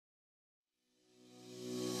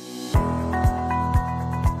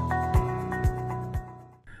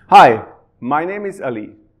Hi, my name is Ali.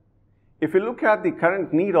 If we look at the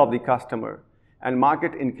current need of the customer and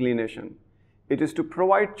market inclination, it is to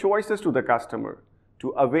provide choices to the customer to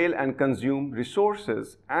avail and consume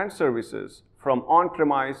resources and services from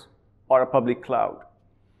on-premise or a public cloud.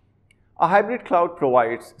 A hybrid cloud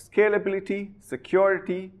provides scalability,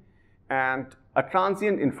 security, and a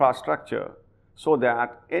transient infrastructure so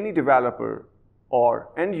that any developer or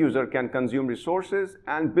end user can consume resources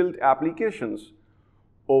and build applications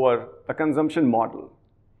over a consumption model.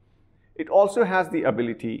 It also has the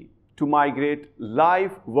ability to migrate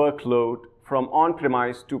live workload from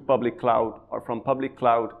on-premise to public cloud or from public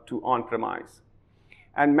cloud to on-premise,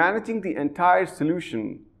 and managing the entire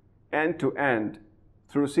solution end-to-end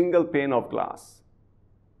through a single pane of glass.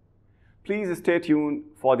 Please stay tuned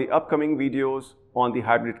for the upcoming videos on the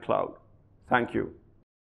hybrid cloud. Thank you.